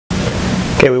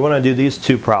Okay, we want to do these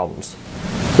two problems.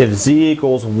 If z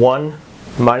equals 1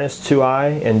 minus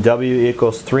 2i and w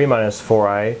equals 3 minus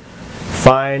 4i,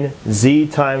 find z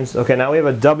times, okay, now we have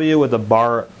a w with a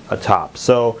bar atop.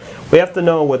 So we have to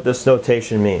know what this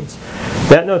notation means.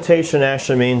 That notation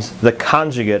actually means the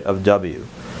conjugate of w.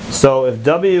 So if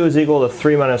w is equal to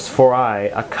 3 minus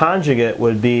 4i, a conjugate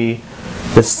would be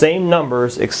the same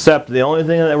numbers, except the only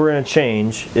thing that we're going to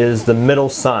change is the middle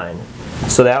sign.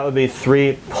 So that would be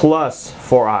 3 plus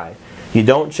 4i. You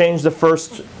don't change the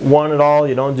first one at all.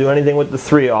 You don't do anything with the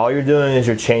 3. All you're doing is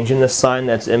you're changing the sign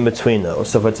that's in between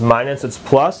those. So if it's minus, it's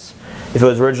plus. If it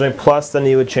was originally plus, then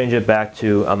you would change it back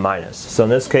to a minus. So in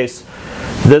this case,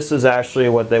 this is actually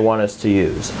what they want us to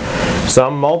use. So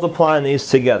I'm multiplying these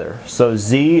together. So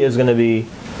z is going to be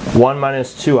 1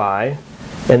 minus 2i.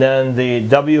 And then the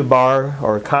w bar,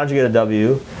 or conjugate of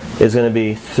w, is going to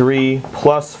be 3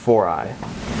 plus 4i.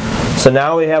 So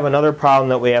now we have another problem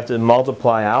that we have to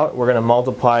multiply out. We're going to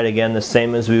multiply it again the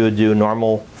same as we would do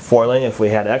normal foiling if we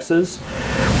had x's.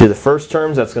 Do the first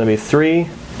terms, that's going to be 3.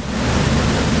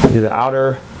 Do the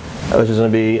outer, which is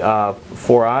going to be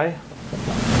 4i.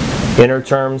 Inner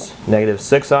terms, negative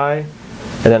 6i.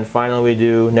 And then finally we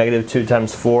do negative 2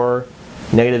 times 4,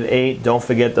 negative 8. Don't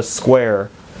forget the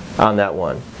square on that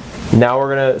one. Now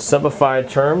we're going to simplify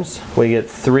terms. We get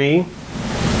 3.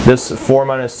 This 4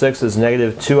 minus 6 is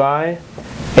negative 2i.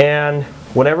 And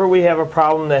whenever we have a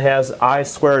problem that has I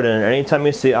squared in it, anytime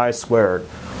we see I squared,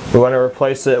 we want to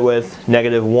replace it with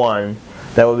negative 1.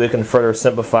 That way we can further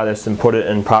simplify this and put it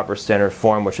in proper standard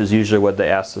form, which is usually what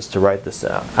they ask us to write this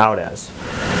out as.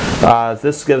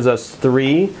 This gives us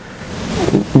 3.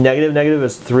 Negative negative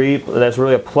is 3. That's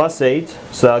really a plus 8.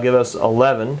 So that'll give us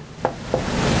 11.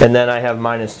 And then I have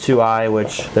minus 2i,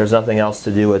 which there's nothing else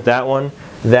to do with that one.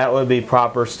 That would be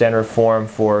proper standard form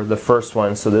for the first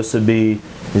one. So this would be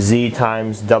z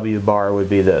times w bar would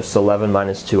be this, 11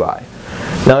 minus 2i.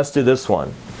 Now let's do this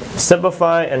one.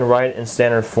 Simplify and write in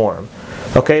standard form.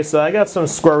 Okay, so I got some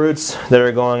square roots that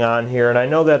are going on here, and I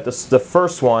know that the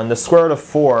first one, the square root of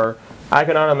 4, I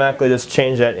can automatically just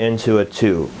change that into a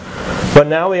 2. But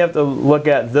now we have to look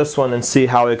at this one and see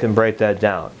how we can break that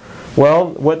down. Well,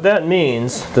 what that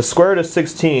means, the square root of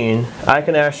 16, I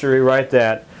can actually rewrite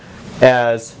that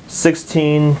as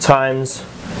 16 times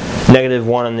negative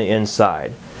 1 on the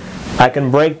inside. I can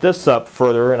break this up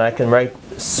further, and I can write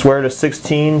square root of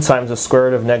 16 times the square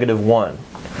root of negative 1.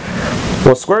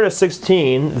 Well, square root of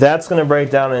 16, that's going to break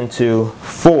down into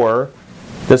 4.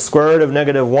 The square root of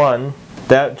negative 1,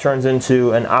 that turns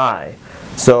into an I.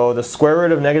 So the square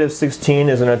root of negative 16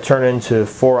 is going to turn into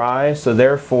 4i, so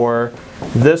therefore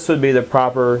this would be the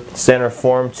proper standard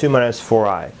form, 2 minus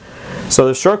 4i. So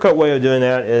the shortcut way of doing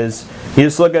that is you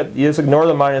just ignore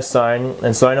the minus sign,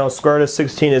 and so I know square root of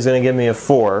 16 is going to give me a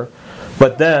 4.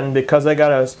 But then, because I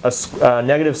got a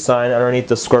negative sign underneath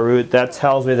the square root, that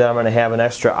tells me that I'm going to have an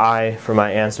extra I for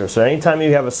my answer. So anytime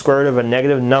you have a square root of a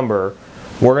negative number,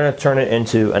 we're going to turn it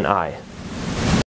into an I.